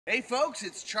Hey folks,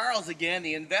 it's Charles again,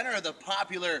 the inventor of the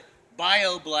popular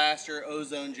Bio3Blaster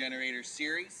Ozone Generator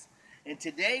series. And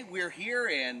today we're here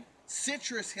in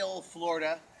Citrus Hill,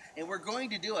 Florida, and we're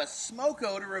going to do a smoke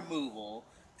odor removal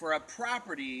for a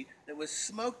property that was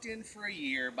smoked in for a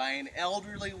year by an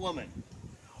elderly woman.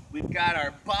 We've got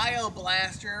our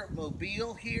Bio3Blaster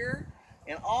mobile here,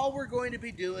 and all we're going to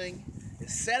be doing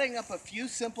is setting up a few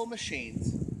simple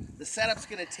machines. The setup's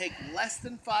going to take less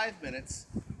than 5 minutes.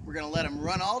 We're going to let them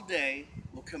run all day.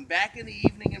 We'll come back in the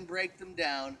evening and break them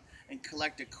down and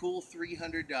collect a cool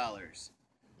 $300.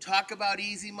 Talk about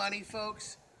easy money,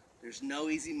 folks. There's no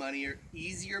easy money or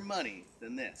easier money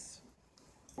than this.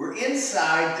 We're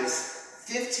inside this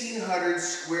 1,500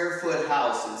 square foot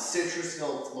house in Citrus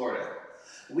Hill, Florida.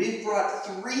 We've brought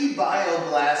 3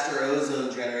 Bio3Blaster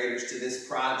Ozone generators to this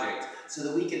project so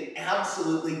that we can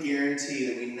absolutely guarantee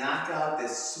that we knock out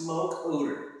this smoke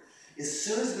odor. As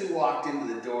soon as we walked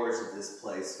into the doors of this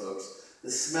place, folks, the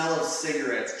smell of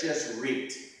cigarettes just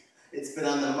reeked. It's been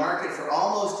on the market for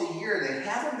almost a year. They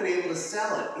haven't been able to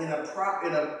sell it in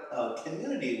a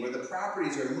community where the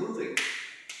properties are moving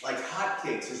like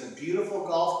hotcakes. There's a beautiful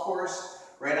golf course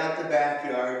right out the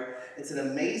backyard. It's an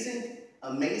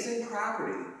amazing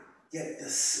property, yet the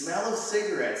smell of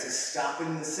cigarettes is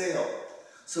stopping the sale.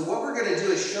 So what we're going to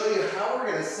do is show you how we're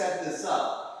going to set this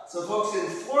up. So folks, in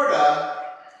Florida,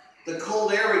 the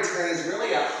cold air return is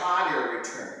really a hot air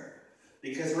return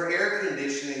because we're air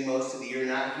conditioning most of the year,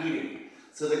 not heating.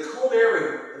 So the cold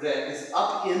air vent is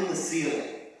up in the ceiling.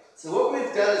 So what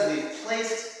we've done is we've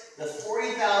placed the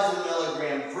 40,000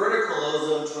 milligram vertical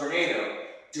ozone tornado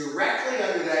directly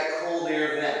under that cold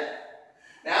air vent.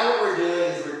 Now what we're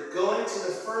doing is we're going to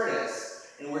the furnace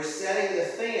and we're setting the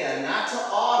fan not to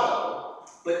auto,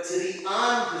 but to the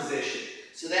on position.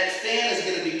 So that fan is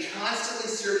going to be constantly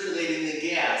circulating the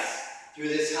gas through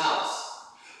this house.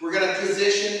 We're going to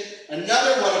position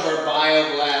another one of our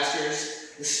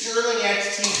Bio3Blasters, the Sterling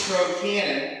XT Pro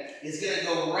Cannon, is going to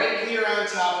go right here on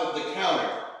top of the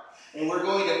counter. And we're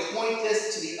going to point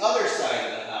this to the other side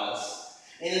of the house.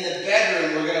 And in the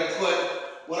bedroom, we're going to put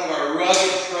one of our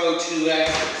rugged Pro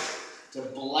 2Xs to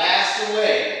blast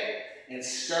away and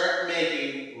start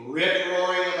making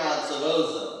rip-roaring amounts of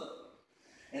ozone.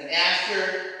 And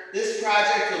after this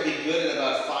project will be good in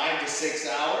about 5 to 6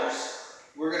 hours.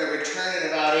 We're going to return in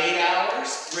about 8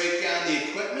 hours, break down the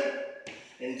equipment,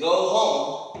 and go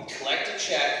home and collect a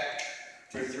check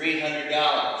for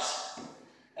 $300.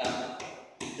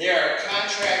 There are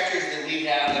contractors that we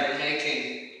have that are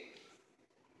making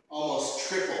almost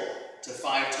triple to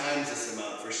 5 times this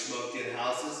amount for smoked-in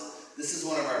houses. This is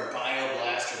one of our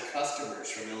Bio3Blaster customers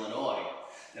from Illinois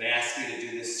that asked me to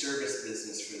do this service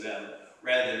business for them,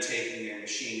 rather than taking their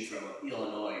machine from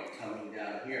Illinois and coming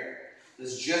down here.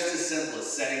 It's just as simple as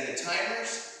setting the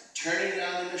timers, turning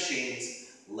on the machines,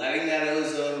 letting that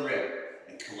ozone rip,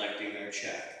 and collecting their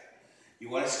check. You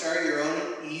want to start your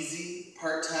own easy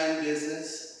part-time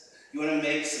business? You want to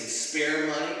make some spare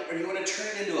money? Or you want to turn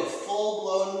it into a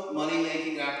full-blown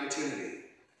money-making opportunity?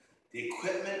 The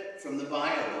equipment from the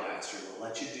Bio3Blaster will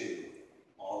let you do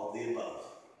all of the above.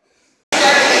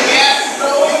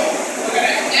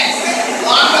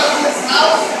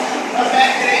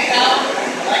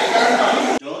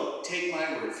 Don't take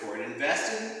my word for it.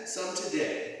 Invest in some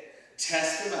today.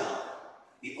 Test them out.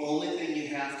 The only thing you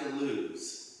have to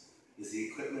lose is the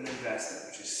equipment investment,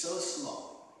 which is so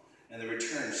small and the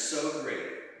return so great.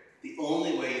 The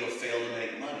only way you'll fail to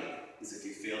make money is if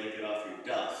you fail to get off your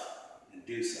duff and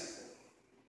do something.